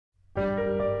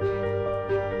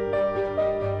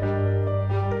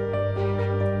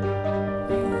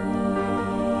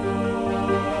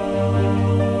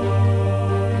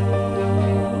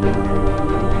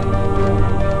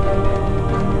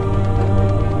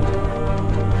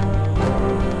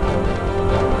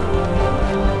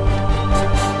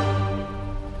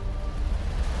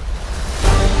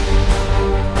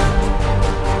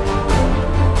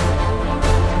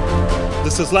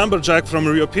as Lumberjack from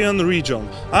the European region.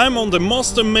 I'm on the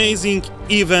most amazing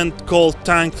event called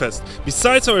Tankfest.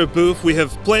 Besides our booth, we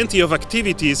have plenty of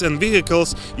activities and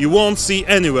vehicles you won't see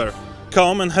anywhere.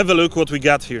 Come and have a look what we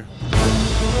got here.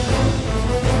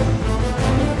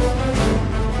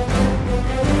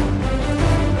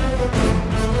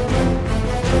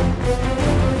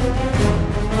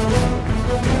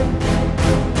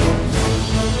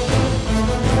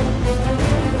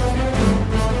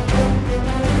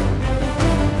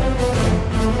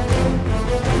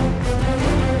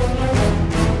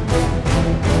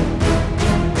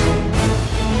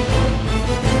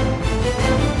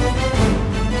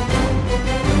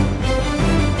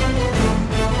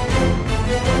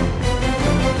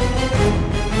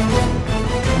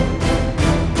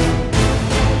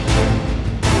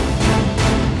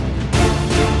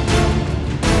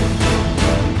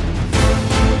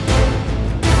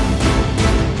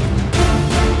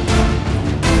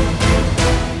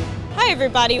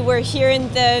 Everybody, we're here in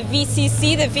the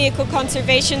VCC, the Vehicle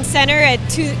Conservation Center at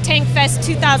Tankfest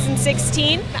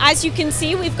 2016. As you can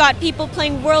see, we've got people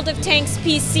playing World of Tanks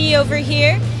PC over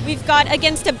here. We've got,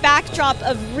 against a backdrop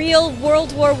of real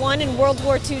World War I and World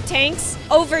War II tanks.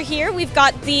 Over here, we've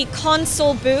got the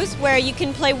console booth where you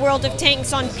can play World of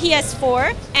Tanks on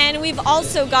PS4. And we've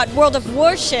also got World of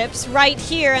Warships right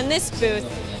here in this booth.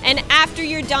 And after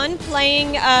you're done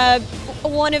playing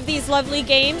one of these lovely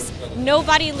games,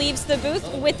 nobody leaves the booth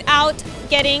without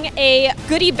getting a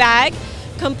goodie bag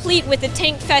complete with the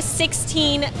Tankfest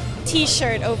 16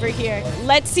 t-shirt over here.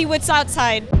 Let's see what's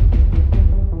outside.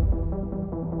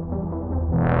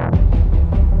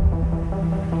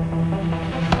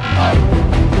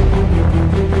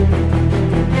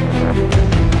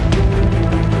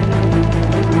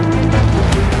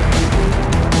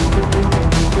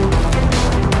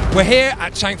 We're here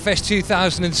at Tankfest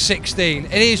 2016.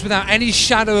 It is, without any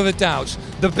shadow of a doubt,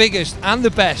 the biggest and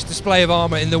the best display of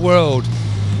armour in the world.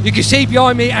 You can see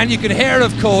behind me, and you can hear,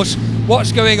 of course,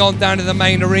 what's going on down in the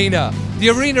main arena. The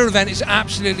arena event is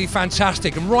absolutely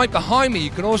fantastic, and right behind me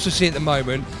you can also see at the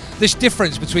moment this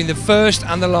difference between the first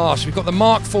and the last. We've got the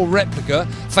Mark IV replica,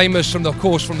 famous from, of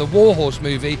course, from the Warhorse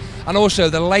movie, and also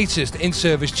the latest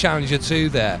in-service Challenger 2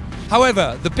 there.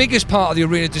 However, the biggest part of the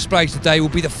arena display today will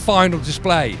be the final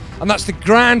display, and that's the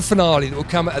grand finale that will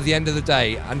come at the end of the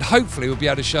day, and hopefully we'll be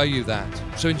able to show you that.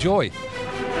 So enjoy.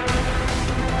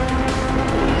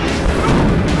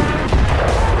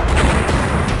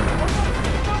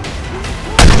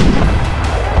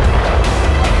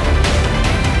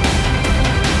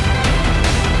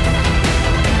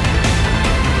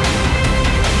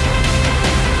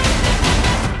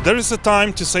 There is a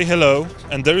time to say hello,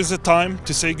 and there is a time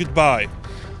to say goodbye.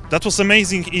 That was an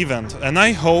amazing event, and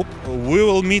I hope we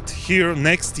will meet here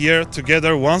next year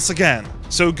together once again.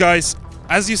 So guys,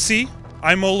 as you see,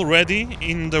 I'm already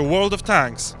in the world of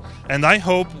tanks, and I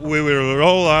hope we will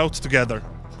roll out together.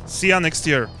 See ya next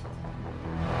year.